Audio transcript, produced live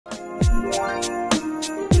Hey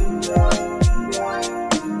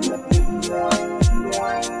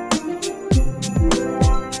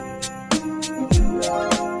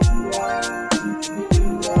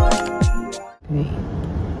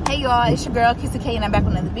y'all, it's your girl KISSY and I'm back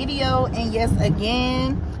with another video. And yes,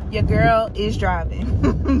 again, your girl is driving.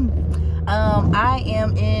 I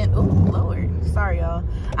am in, oh Lord, sorry y'all.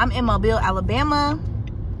 I'm in Mobile, Alabama,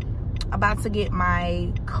 about to get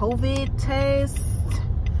my COVID test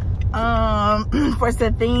for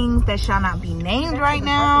some things that shall not be named right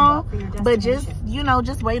now, but just, you know,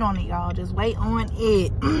 just wait on it, y'all. Just wait on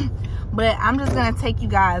it. But I'm just gonna take you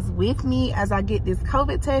guys with me as I get this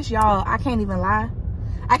COVID test, y'all. I can't even lie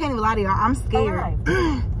to y'all, I'm scared.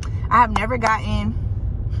 I have never gotten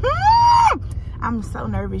I'm so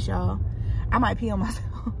nervous, y'all. I might pee on myself.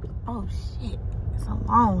 Oh shit, it's a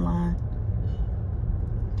long line.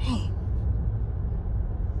 Dang.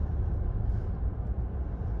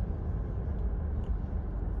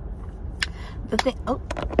 The thing, oh.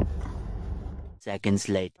 Seconds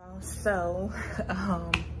later. So,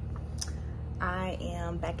 I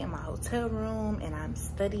am back in my hotel room and I'm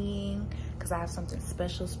studying because I have something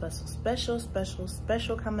special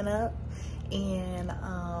coming up, and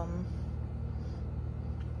I'm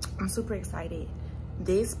super excited.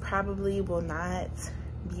 This probably will not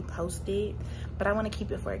be posted, but I want to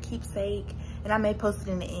keep it for a keepsake, and I may post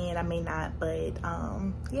it in the end, I may not, but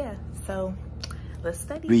yeah, so let's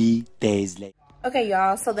study. 3 days later. Okay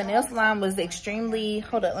y'all, so the nail salon was extremely,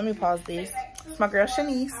 hold up, let me pause this. It's my girl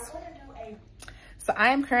Shanice. So I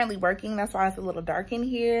am currently working, that's why it's a little dark in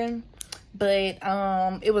here, but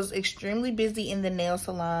it was extremely busy in the nail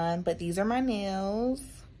salon. But these are my nails,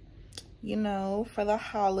 you know, for the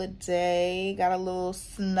holiday. Got a little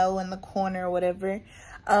snow in the corner or whatever.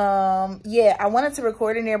 Yeah, I wanted to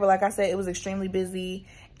record in there, but like I said, it was extremely busy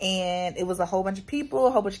and it was a whole bunch of people,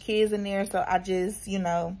 a whole bunch of kids in there, so I just, you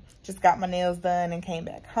know, just got my nails done and came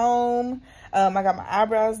back home. I got my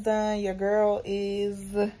eyebrows done. Your girl is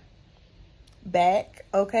back,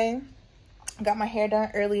 okay? Got my hair done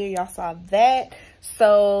earlier, y'all saw that.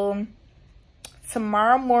 So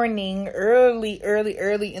tomorrow morning, early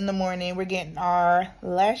in the morning, we're getting our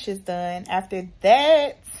lashes done. After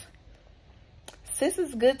that, sis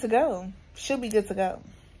is good to go. She'll be good to go.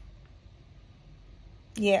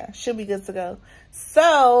 Yeah, she'll be good to go.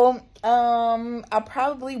 So I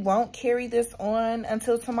probably won't carry this on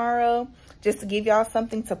until tomorrow, just to give y'all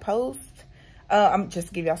something to post. Just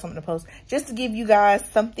to give y'all something to post, just to give you guys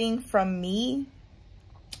something from me,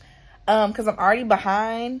 because I'm already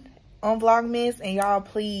behind on Vlogmas, and y'all,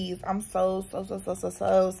 please, I'm so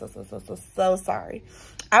sorry.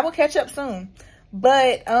 I will catch up soon,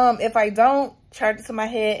 but if I don't, charge it to my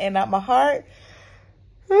head and not my heart.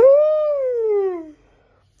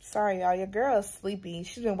 Sorry y'all, your girl is sleepy.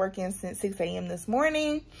 She's been working since 6 a.m. this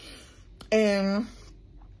morning, and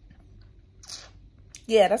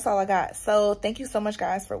yeah, that's all I got. So thank you so much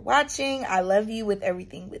guys for watching. I love you with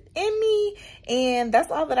everything within me, and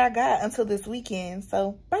that's all that I got until this weekend.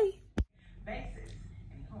 So bye.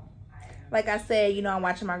 Like I said, you know, I'm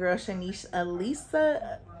watching my girl Shanice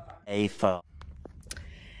Elisa.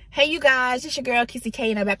 Hey you guys, it's your girl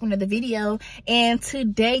KISSY and I'm back with another video. And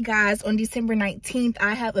today guys, on December 19th,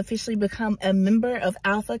 I have officially become a member of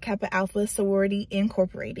AlphaKappaAlpha Sorority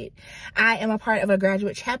Incorporated. I am a part of a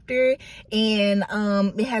graduate chapter, and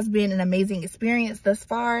it has been an amazing experience thus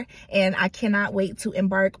far, and I cannot wait to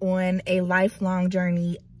embark on a lifelong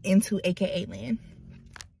journey into AKA land.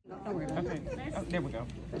 Okay. Oh, there we go.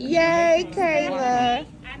 Yay, Kayla.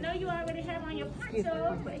 I know you already have on your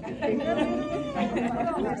poncho.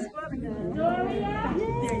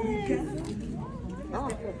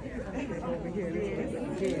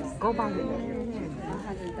 Go by it.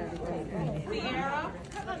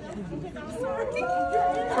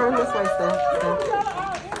 Turn this way, Steph.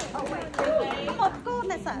 Go on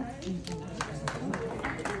that side.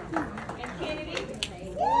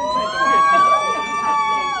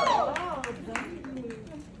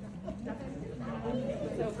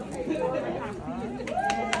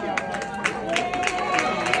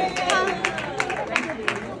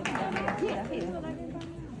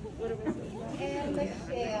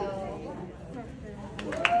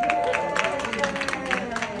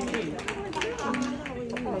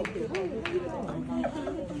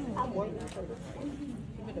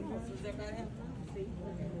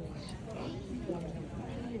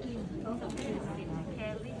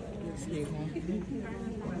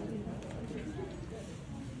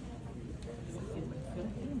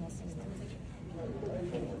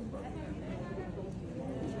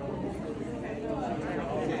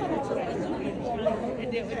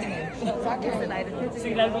 See,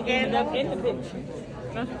 let me get up in the picture.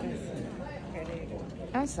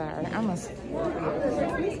 I'm sorry. I'm a.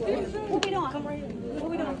 What we doing? Come right here. What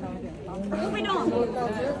we doing? What we doing?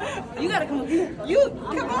 You gotta come here. You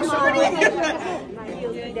come on, Shorty.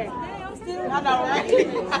 I know, right?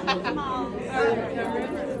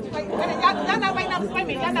 Wait, y'all not waiting on the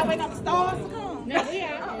women. Y'all not waiting on the stars to come. No, we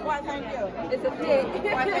are. Why, thank you. It's a pig.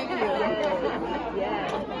 Why, thank you. Yeah.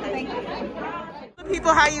 Thank you.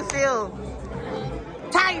 People, how you feel?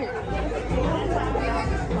 Tired.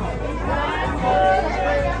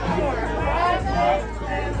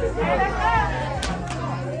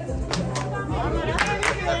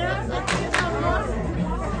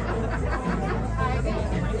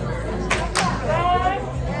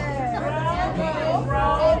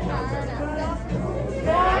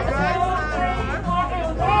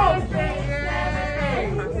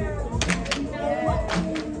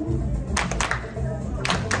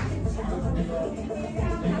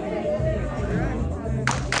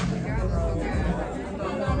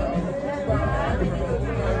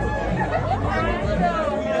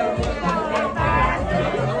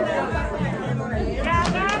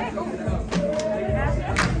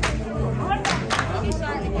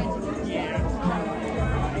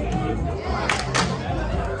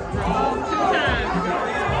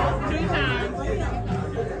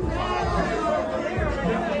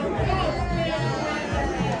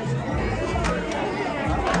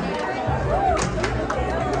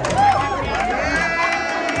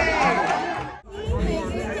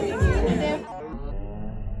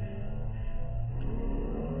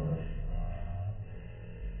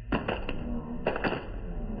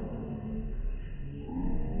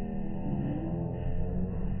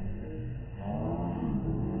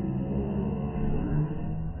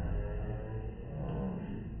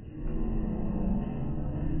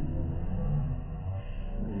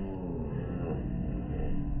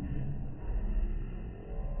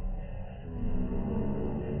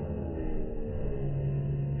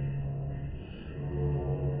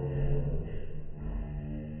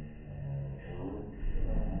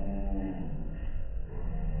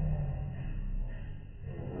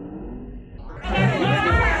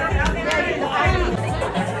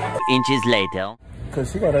 Inches later.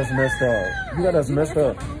 Cause she got us messed up. You got us messed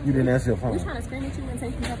up. You didn't answer your phone. We trying to scream at you and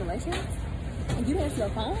take congratulations, and you didn't answer your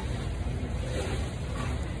phone.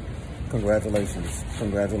 Congratulations.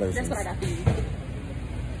 Congratulations. That's what I got for you.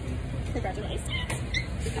 Congratulations.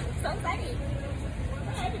 So excited.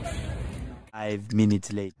 5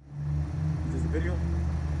 minutes later. Is this a video? I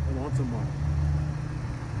want tomorrow.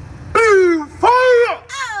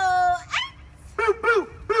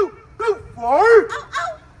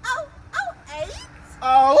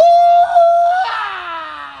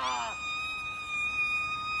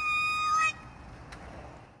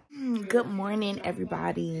 Good morning,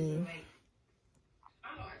 everybody.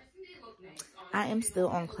 I am still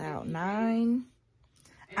on cloud 9.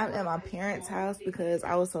 I'm at my parents' house because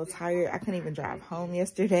I was so tired. I couldn't even drive home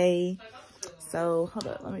yesterday. So, hold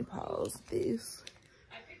up. Let me pause this.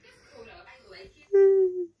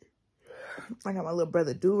 I got my little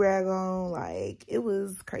brother do-rag on. Like, it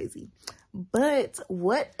was crazy. But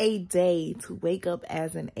what a day to wake up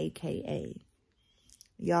as an AKA.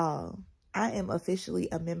 Y'all, I am officially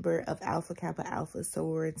a member of AlphaKappaAlpha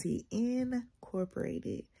Sorority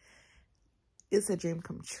Incorporated. It's a dream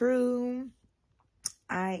come true.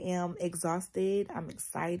 I am exhausted. I'm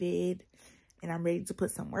excited. And I'm ready to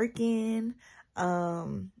put some work in.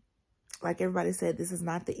 Like everybody said, this is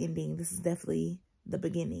not the ending. This is definitely the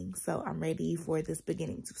beginning. So I'm ready for this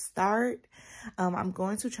beginning to start. I'm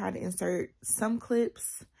going to try to insert some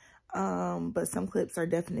clips. But some clips are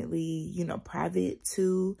definitely, you know, private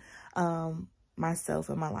to myself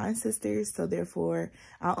and my line sisters. So therefore,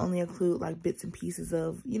 I'll only include like bits and pieces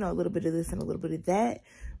of, you know, a little bit of this and a little bit of that.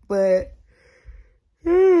 But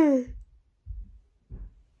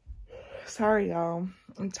sorry, y'all.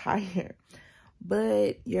 I'm tired.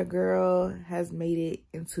 But your girl has made it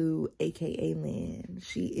into AKA land.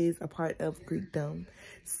 She is a part of Greekdom.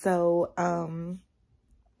 So,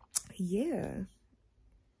 yeah.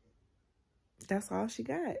 That's all she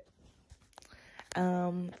got.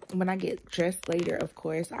 When I get dressed later, of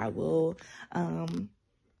course, I will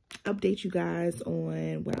update you guys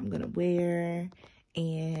on what I'm gonna wear.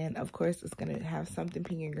 And of course, it's gonna have something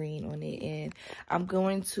pink and green on it. And I'm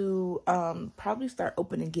going to probably start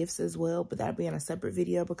opening gifts as well, but that'll be in a separate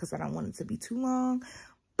video because I don't want it to be too long.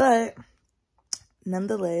 But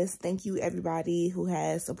nonetheless, thank you everybody who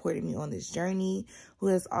has supported me on this journey, who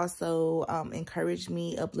has also encouraged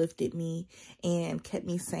me, uplifted me, and kept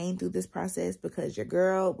me sane through this process because your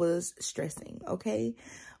girl was stressing, okay?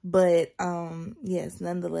 But yes,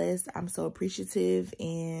 nonetheless, I'm so appreciative,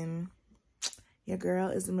 and your girl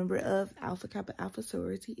is a member of Alpha Kappa Alpha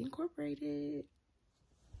Sorority Incorporated.